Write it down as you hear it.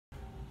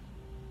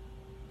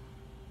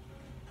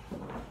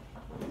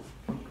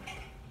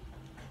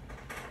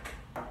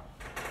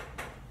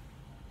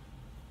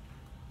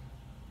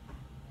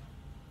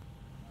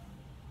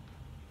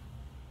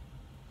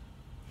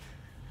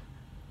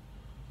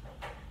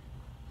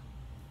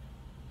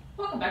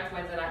back to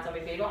Wednesday Night Zombie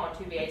Fever on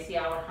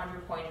 2BACR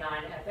 100.9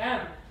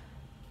 FM.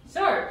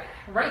 So,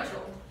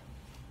 Rachel,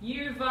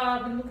 you've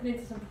been looking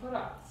into some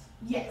products.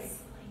 Yes. Recently.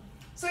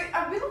 So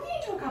I've been looking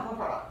into a couple of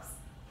products.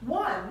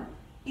 One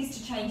is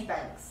to change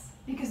banks,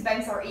 because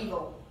banks are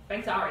evil.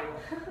 Banks are evil.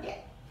 Yeah.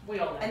 We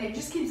all know. And it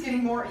just keeps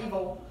getting more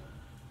evil.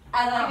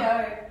 As I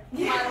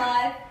go, my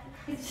life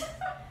is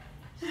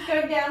just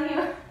going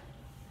downhill.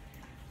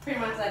 Pretty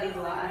much that is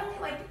life.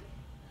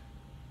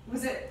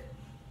 Was it...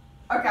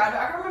 Okay, I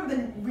can't remember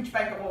which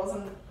bank it was,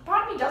 and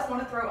part of me does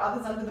want to throw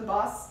others under the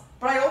bus,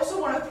 but I also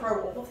want to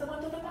throw all of them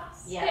under the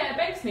bus. Yeah,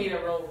 banks need a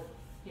real,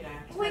 you know...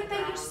 Like, they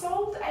just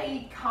sold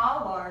a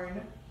car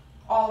loan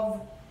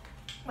of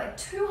like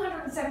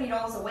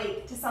 $270 a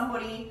week to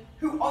somebody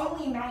who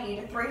only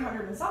made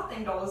 $300 and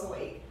something a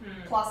week,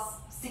 plus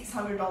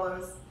 $600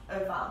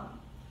 of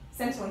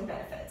Centrelink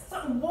benefits. So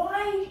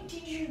why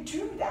did you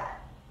do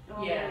that?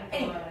 Yeah.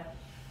 Anyway,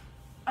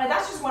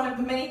 that's just one of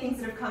the many things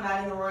that have come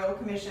out in the Royal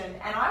Commission,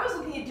 and I was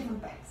looking at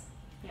different banks.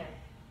 Yeah.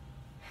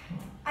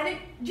 And it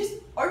just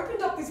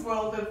opened up this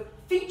world of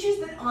features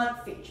that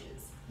aren't features.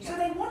 Yeah. So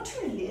they want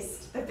to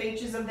list the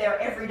features of their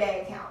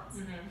everyday accounts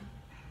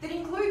that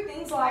include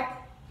things like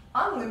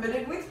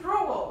unlimited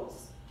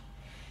withdrawals,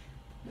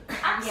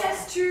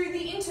 access to the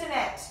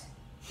internet,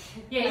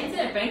 Yeah,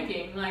 internet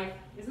banking, like,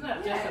 isn't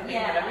that just a thing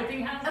that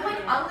everything has? and like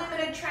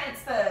unlimited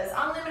transfers,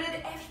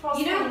 unlimited FPOS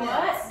You know payments.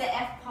 what? The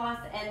FPOS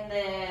and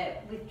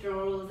the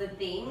withdrawals and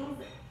things,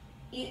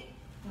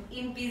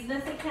 in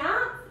business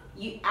accounts,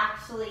 you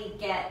actually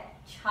get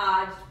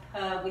charged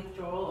per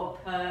withdrawal or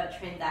per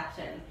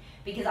transaction.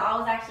 Because I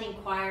was actually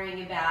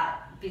inquiring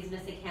about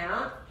business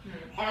accounts,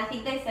 and I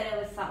think they said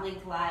it was something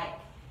like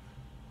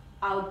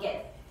I would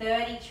get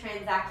 30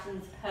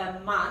 transactions per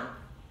month,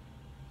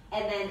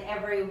 and then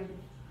every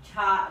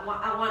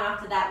one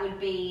after that would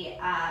be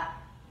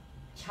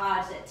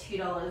charged at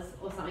 $2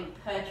 or something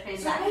per So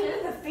transaction.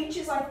 maybe the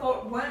features I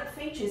thought weren't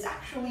features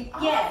actually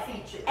are Yeah.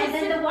 features. And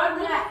then the one I've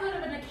that never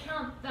heard of an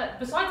account that,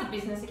 besides a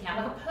business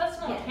account, like a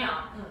personal Yeah.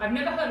 account, I've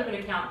never heard of an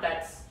account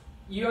that's,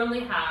 you only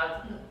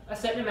have a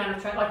certain amount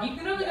of, like you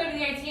can only go to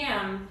the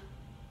ATM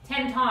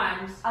 10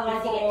 times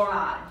otherwise you get before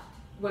charged.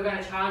 we're going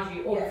to charge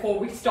you, or Yeah. before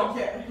we stop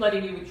Yeah.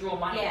 letting you withdraw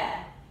money.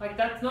 Yeah. Like,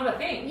 that's not a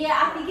thing. Yeah,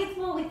 I think it's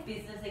more with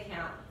business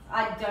accounts.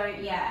 I don't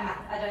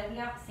think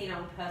I've seen it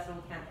on personal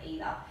accounts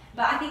either.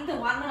 But I think the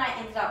one that I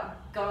ended up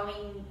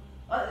going,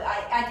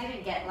 I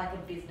didn't get like a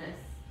business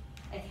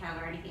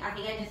account or anything. I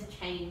think I just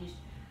changed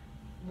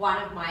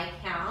one of my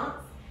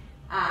accounts,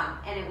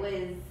 and it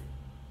was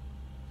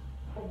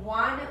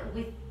one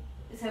with,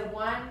 so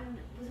one,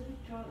 was it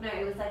withdrawal? No,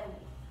 it was like,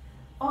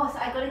 so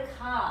I got a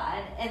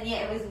card, and yeah,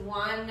 it was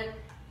one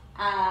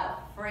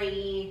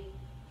free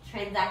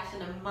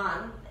transaction a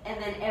month,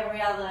 and then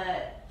every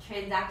other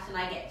transaction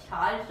I get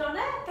charged on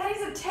it. That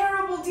is a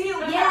terrible deal.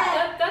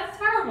 Yeah. That's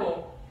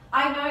terrible.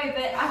 I know,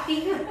 but I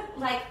think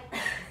like,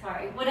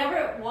 sorry, whatever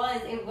it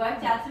was, it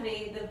worked out to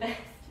be the best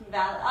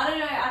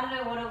value. I don't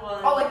know what it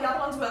was. Oh, like the other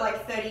ones were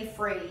like 30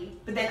 free,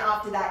 but then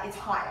after that it's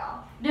higher.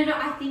 No,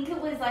 I think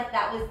it was like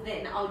that was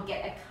then I would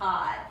get a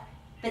card,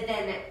 but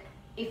then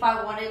if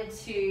I wanted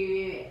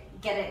to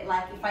get it,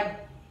 like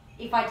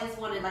if I just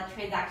wanted like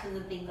transactions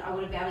and things, I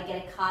wouldn't be able to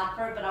get a card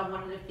for it, but I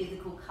wanted a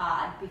physical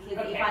card because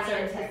Okay, if I so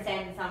needed to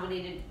send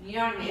somebody to, you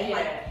know what I mean?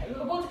 Yeah.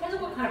 Like, Well, it depends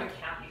on what kind of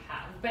account you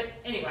have. But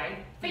anyway,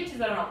 features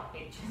that are not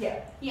features.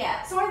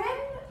 Yeah. So I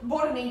then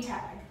bought an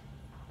e-tag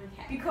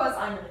Okay. because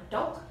I'm an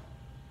adult.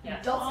 Yeah.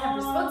 Adults have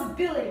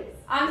responsibilities.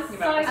 I'm Thinking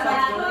so about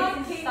glad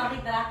responsibilities. this is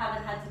something that I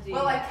haven't had to do.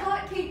 Well, I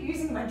can't keep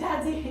using my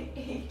dad's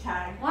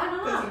e-tag Why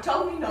because he not?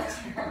 told me not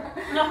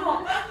to.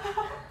 No.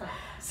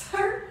 So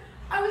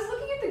I was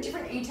looking at the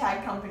different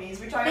e-tag companies,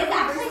 which I There's only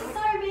actually recently-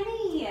 so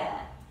many.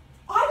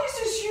 I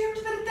just assumed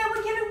that they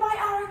were given by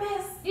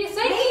RMS. Yeah,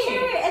 same Me here.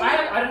 too, and I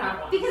don't have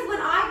one. Because when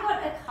I got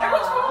a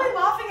Everyone's car, probably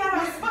laughing at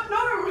us, but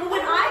no.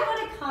 when I got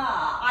a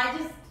car, I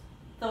just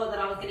thought that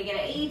I was going to get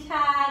an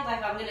e-tag,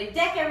 like I'm going to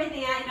deck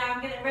everything out,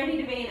 I'm ready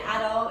to be an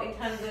adult in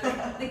terms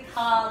of the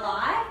car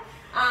life.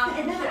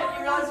 And then Yeah,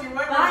 you realize you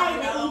weren't buy ready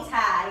the now.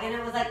 e-tag, and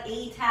it was like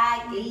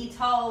e-tag,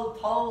 e-toll,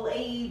 toll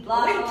e,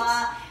 blah, Wait.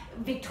 blah,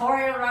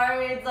 Victoria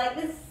Roads, like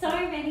there's so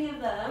many of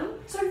them.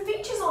 So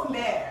features on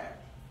there,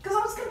 because I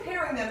was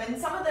comparing them, and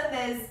some of them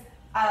there's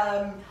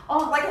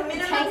like a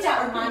minimum take to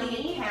out open money.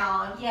 the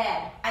account,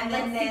 Yeah, and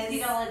then like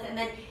there's $60, and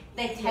then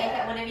they take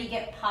Yeah. it whenever you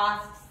get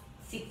past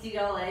 $60.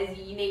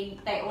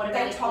 They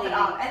automatically top it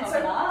up, and top so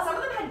it up. some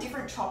of them had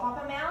different top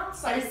up amounts.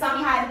 So And some some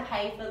you had had to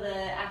pay for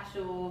the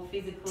actual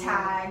physical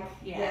tag,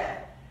 Yeah.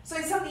 So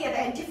some they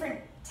had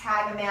different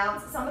tag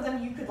amounts. Some of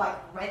them you could like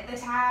rent the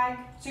tag,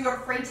 so you got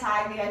a free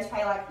tag, but you had to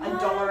pay like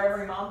 $1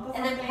 every month or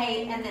And then something.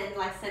 pay, and then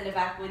like send it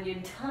back when you're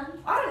done.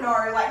 I don't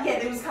know, like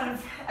there was kind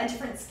of a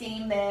different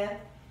scheme there.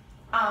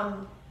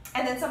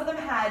 And then some of them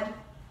had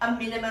a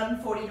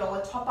minimum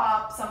 $40 top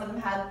up. Some of them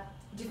had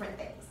different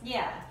things.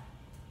 Yeah.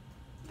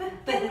 But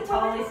But the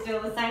toll is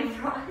still the same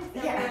price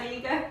Yeah. everywhere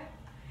you go.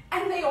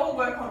 and they all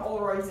work on all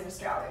roads in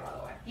Australia, by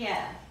the way.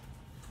 Yeah.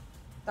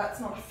 That's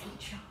not a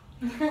feature.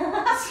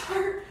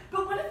 So,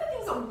 but one of the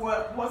things that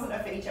wasn't a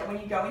feature when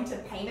you go into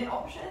payment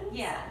options.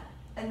 Yeah.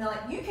 And they're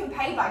like, you can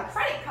pay by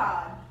credit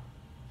card.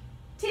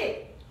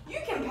 Tip, you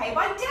can pay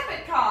by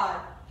debit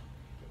card.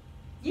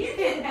 You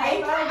can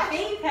pay by cash.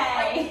 BPay.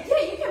 Like,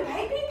 yeah, you can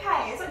pay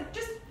BPay. It's like,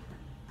 just,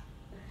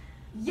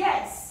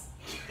 yes.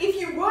 If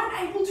you weren't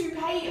able to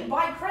pay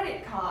by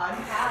credit card,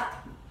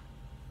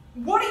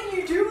 what are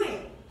you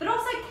doing? But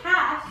also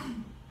cash.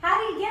 How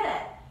do you get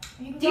it?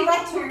 You can Do you go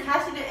like to- put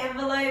cash in an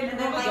envelope and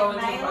then Never go like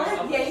into a mail post it?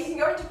 office. Yeah, you can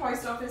go into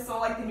post office or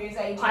like the news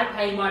agent. I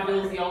pay my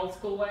bills the old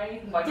school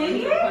way, by Do going to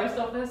you? the post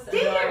office and Do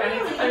you like, I need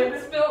to really? pay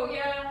this bill,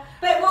 yeah.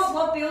 But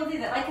what bills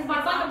is it? Like, because my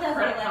It's like mum a does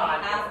credit like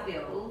card house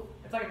bills.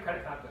 It's like a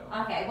credit card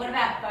bill. Okay, what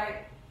about phone?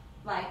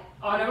 Like.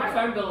 Oh no, my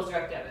phone bill is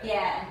direct debit.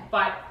 Yeah.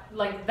 But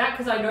like that,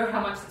 because I know how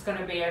much it's going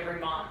to be every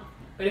month.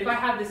 But if I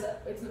have this,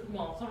 it's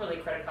not really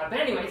a credit card, but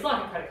anyway, it's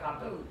like a credit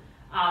card bill.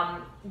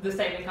 The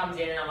statement comes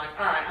in and I'm like,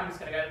 all right, I'm just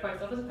going to go to the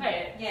post office and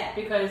pay it. Yeah.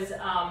 Because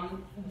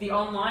the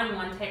online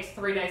one takes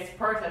 3 days to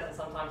process and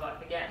sometimes I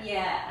forget.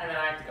 Yeah. And then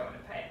I have to go in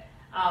and pay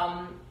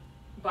it.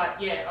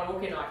 But yeah, I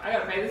walk in like, I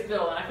got to pay this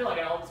bill and I feel like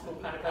an old school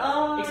kind of person.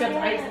 Oh, Except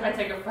yeah. I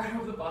take a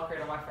photo of the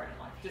barcode on my phone and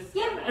like, just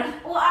Yeah.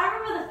 Well, I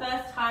remember the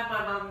first time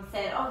my mum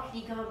said, "Oh, can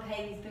you go and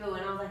pay this bill?"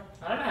 And I was like,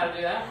 I don't know how to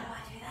do that. "How do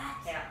I do that?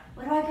 Yeah.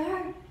 Where do I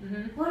go?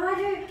 Mm-hmm. What do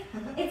I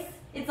do?"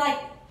 It's like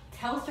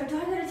Telstra. Do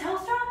I go to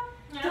Telstra?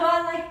 Yeah. Do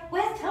I like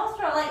where's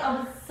Telstra? Like I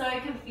was so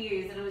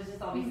confused, and it was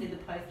just obviously the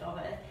post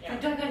office. Yeah.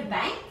 Like, do I go to the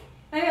bank?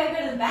 Maybe I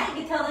go to the bank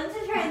and tell them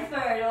to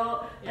transfer it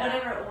or Yeah.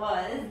 whatever it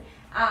was.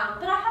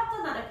 But I have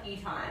done that a few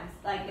times,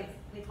 like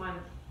it's with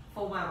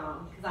for my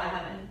mum because I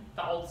haven't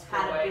The old school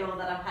had a way. bill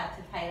that I've had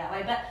to pay that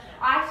way. But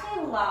I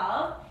actually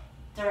love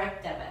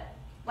direct debit.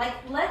 Like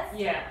let's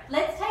Yeah.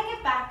 take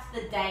it back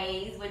to the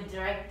days when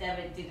direct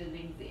debit didn't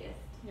exist.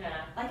 Yeah.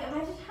 Like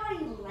imagine how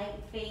many late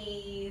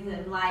fees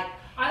and like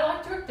I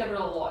like direct debit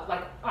a lot.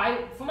 Like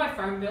for my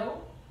phone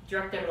bill,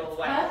 direct debit all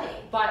the way.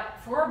 Perfect. But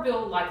for a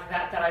bill like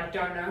that I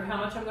don't know how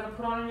much I'm going to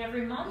put on in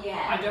every month.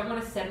 Yeah. I don't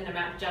want to set an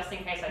amount just in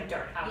case I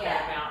don't have Yeah.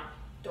 that amount,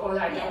 or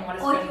I don't want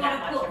to or if spend you that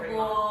want to much put every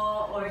month.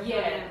 more or if you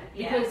Yeah, wanna-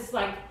 because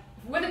like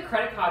with a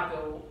credit card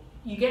bill,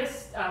 you get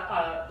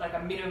like a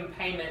minimum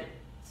payment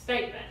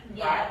statement,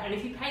 Yeah. right? And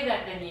if you pay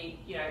that, then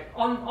you know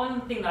on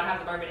the thing that I have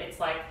at the moment, it's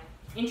like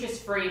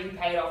interest free if you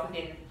pay it off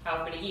within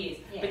however many years.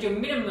 Yeah. But your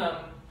minimum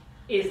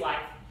is like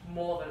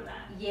more than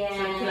that. Yeah.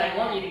 So because they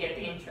want you to get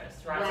the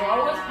interest, right? So I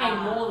always pay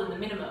Wow. more than the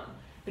minimum.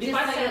 But just if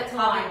I so set you're it to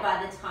covered like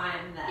by the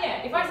time that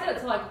yeah, if I set it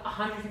to like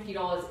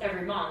 $150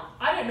 every month,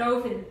 I don't know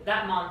if in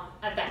that month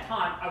at that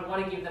time I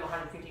want to give them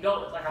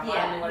 $150. Like I might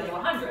Yeah. only want to do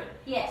 100.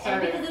 Yeah, So-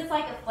 and because it's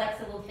like a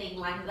flexible thing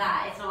like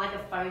that, it's not like a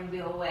phone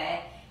bill where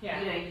Yeah.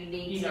 you know you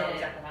need You to know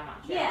exactly how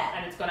much. Yeah.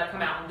 And it's going to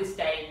come out on this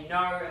day, you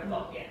know, and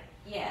blah, yeah.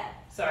 yeah.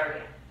 So,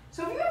 yeah.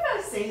 So have you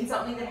ever seen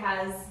something that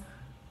has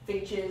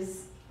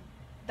features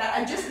that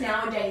are just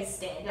nowadays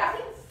standard? I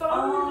think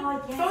phone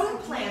yes, phone I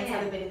plans did.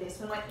 have a bit of this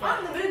one, like Yeah.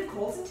 unlimited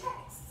calls and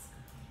texts.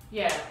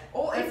 Yeah.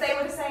 Or if they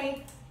were to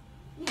say,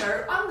 you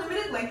know,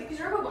 unlimited length, because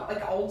you remember what,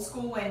 like old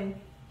school when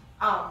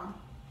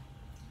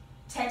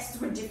texts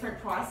were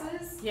different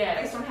prices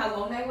Yeah. based on how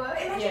long they were.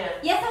 Imagine Yeah.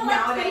 Yes, or like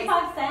Nowadays-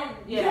 25 cents.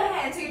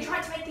 Yeah. and so you're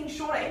trying to make things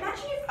shorter.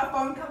 Imagine if a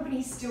phone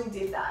company still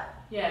did that.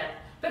 Yeah.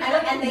 But And,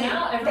 like, and they,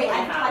 now they everyone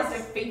advertise has.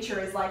 their feature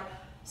as like,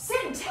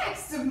 send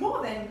texts of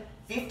more than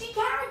 50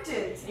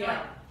 characters. You're Yeah.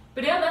 like,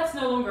 But now that's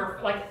no longer,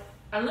 like,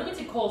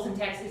 unlimited calls and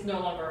texts is no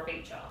longer a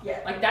feature. Yeah.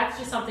 Like, that's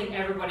just something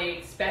everybody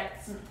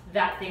expects Mm.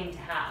 that thing to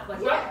have.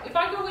 Like, Yeah. if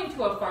I go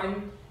into a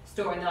phone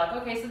store and they're like,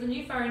 okay, so the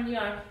new phone, you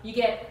know, you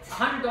get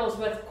 $100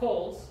 worth of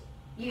calls,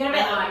 You're gonna be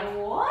And like, like,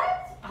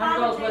 what?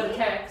 $100 How worth did of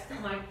text.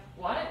 I'm like,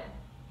 what?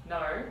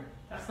 No,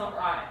 that's not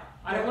right.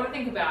 I don't want to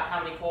think about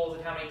how many calls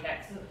and how many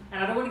texts. Mm.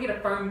 And I don't want to get a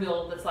phone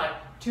bill that's like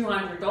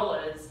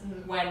 $200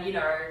 Mm. when, you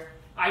know,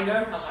 I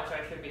know how much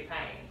I should be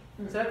paying.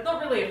 Mm. So that's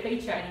not really a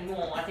feature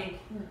anymore. I think,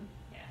 Mm.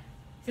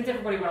 since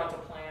everybody went onto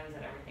plans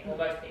and everything, or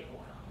most people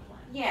went onto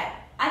plans. Yeah,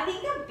 I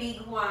think a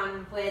big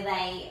one where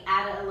they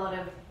add a lot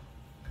of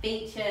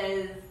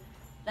features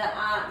that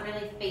aren't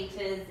really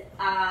features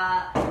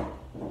are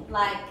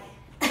like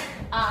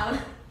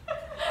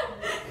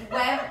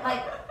web,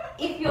 like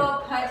if you're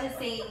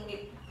purchasing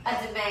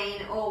a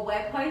domain or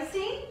web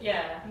hosting,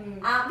 Yeah,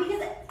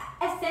 because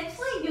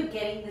essentially you're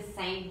getting the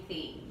same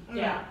thing.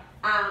 yeah.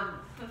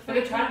 For But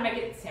they're trying to make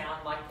it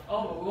sound like,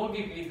 oh, we'll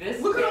give you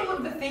this. Look at thing. all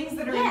of the things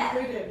that are Yeah.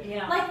 included.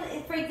 Yeah.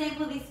 Like, for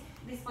example,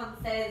 this one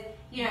says,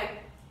 you know,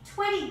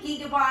 20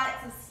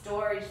 gigabytes of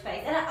storage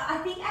space. And I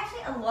think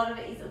actually a lot of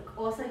it is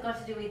also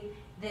got to do with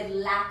the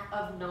lack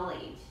of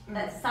knowledge.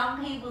 That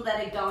some people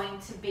that are going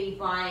to be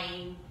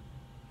buying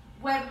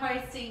web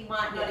hosting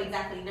might not Yeah.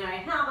 exactly know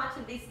how much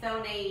of this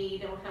they'll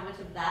need or how much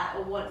of that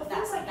or what Well,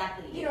 that's things like,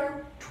 exactly you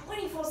know,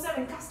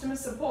 24/7 customer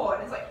support.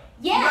 It's like,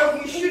 Yeah,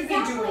 no, you should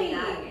exactly. be doing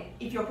that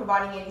if you're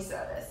providing any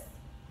service.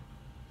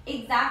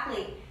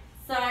 Exactly.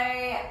 So,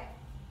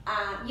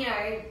 you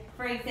know,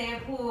 for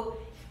example,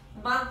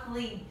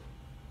 monthly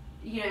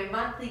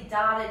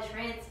data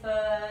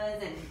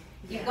transfers, and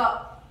you've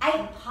got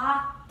 8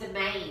 park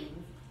domains,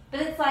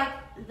 but it's like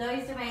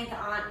those domains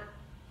aren't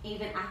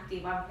even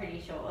active, I'm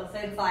pretty sure. So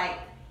it's like,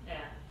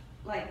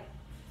 Yeah.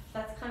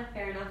 That's kind of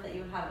fair enough that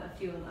you have a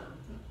few of them.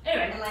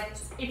 Anyway, And like,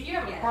 if you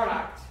have a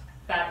product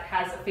that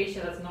has a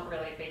feature that's not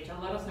really a feature,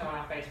 let us know on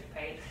our Facebook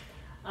page.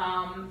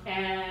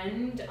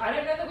 And I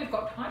don't know that we've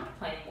got time to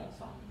play any more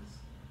songs.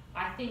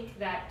 I think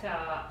that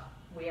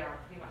we are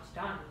pretty much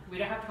done. We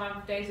don't have time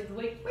for days of the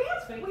week. We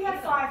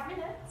have 5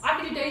 minutes. I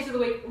can do days of the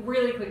week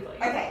really quickly.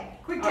 Okay,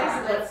 quick days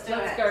Alright, of the week.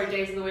 let's go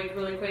days of the week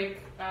really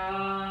quick.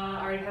 I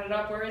already had it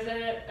up. Where is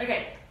it?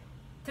 Okay.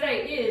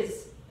 Today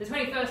is the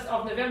 21st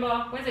of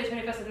November, Wednesday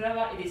 21st of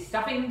November. It is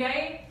Stuffing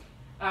Day,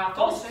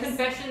 False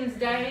Confessions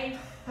Day,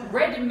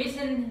 Red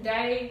Mitten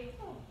Day,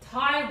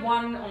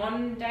 Taiwan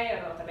On Day. I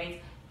don't know what that means.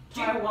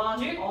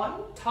 Taiwan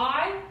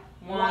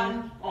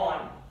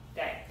On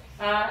Day.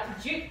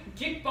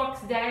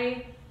 Jukebox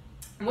Day,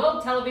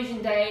 World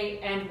Television Day,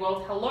 and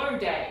World Hello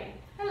Day.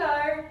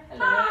 Hello.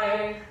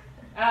 Hello.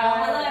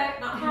 hello,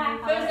 not hi.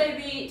 Thursday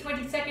the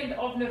 22nd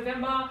of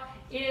November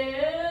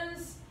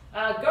is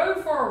Go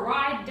for a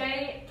Ride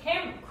Day,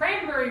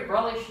 Cranberry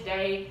Relish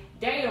Day,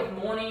 Day of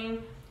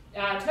Mourning,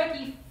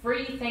 Turkey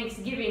Free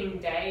Thanksgiving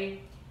Day,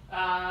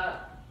 and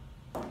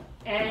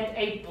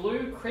a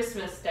Blue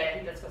Christmas Day. I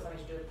think that's got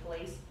something to do with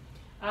police.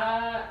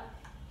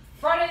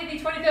 Friday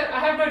the 23rd, I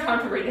have no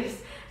time to read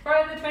this.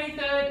 Friday the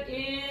 23rd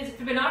is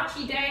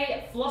Fibonacci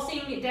Day,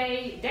 Flossing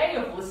Day, Day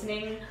of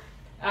Listening,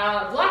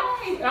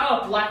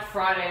 Black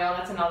Friday,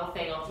 that's another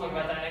thing, I'll talk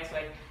about that next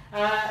week.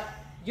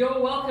 You're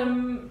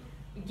Welcome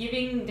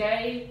Giving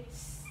Day,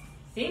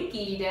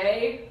 Stinky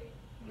Day,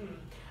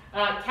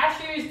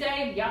 Cashews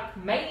Day, Yuck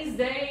Maize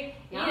Day,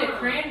 Eat a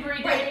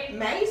Cranberry Day. Wait,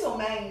 maize or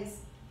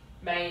maize?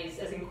 Maize,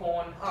 as in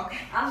corn. Okay.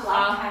 I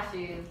love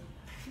cashews.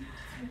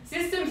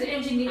 Systems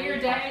Engineer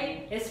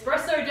Day,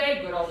 Espresso Day,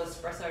 good old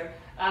espresso,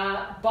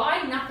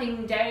 Buy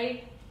Nothing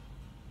Day,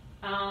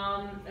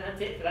 and that's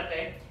it for that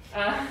day.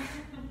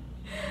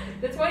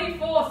 The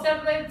 24th,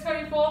 Saturday the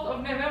 24th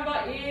of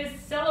November is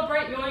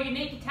Celebrate Your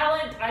Unique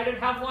Talent. I don't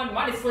have one,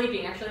 mine is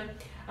sleeping actually.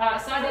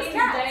 Sardines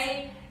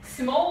Day,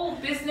 Small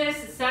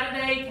Business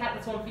Saturday, Kat,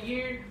 that's one for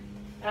you.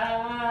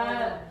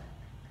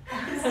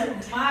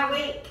 My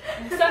week.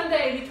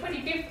 Sunday the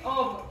 25th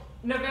of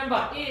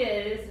November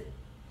is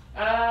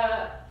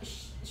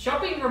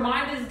Shopping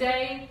Reminders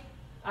Day,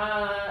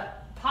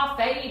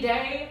 Parfait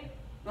Day,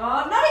 Oh,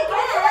 not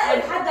again!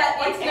 and had that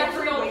like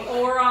International every week.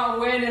 Aura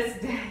Awareness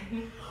Day.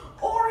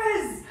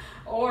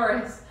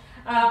 Auras.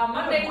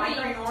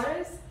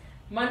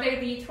 Monday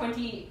the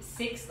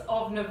 26th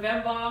of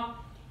November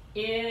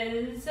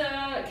is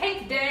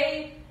Cake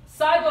Day,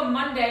 Cyber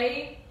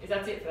Monday,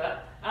 that's it for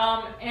that,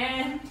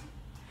 and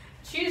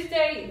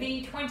Tuesday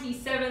the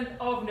 27th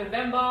of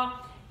November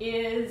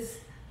is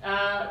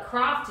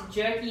Craft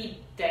Jerky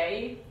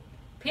Day,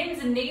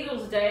 Pins and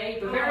Needles Day,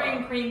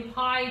 Bavarian Cream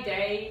Pie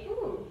Day,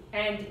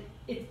 and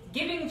it's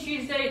Giving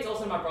Tuesday. It's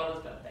also my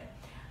brother's birthday.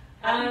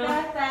 Happy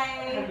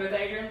birthday! Happy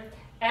birthday, Adrian.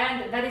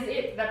 And that is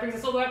it. That brings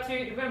us all the way up to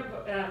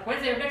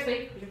Wednesday of next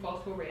week, which of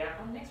course we'll read out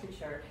on next week's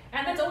show.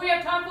 And that's all we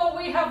have time for.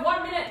 We have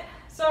 1 minute.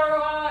 So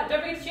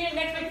don't forget to tune in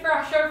next week for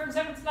our show from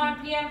 7 to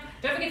 9 p.m.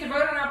 Don't forget to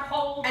vote on our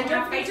poll. And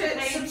don't forget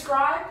to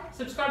subscribe.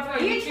 Subscribe to our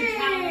YouTube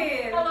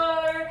channel.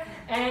 Hello.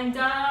 And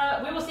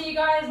we will see you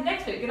guys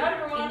next week. Good night,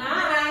 everyone. Good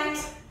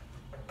night.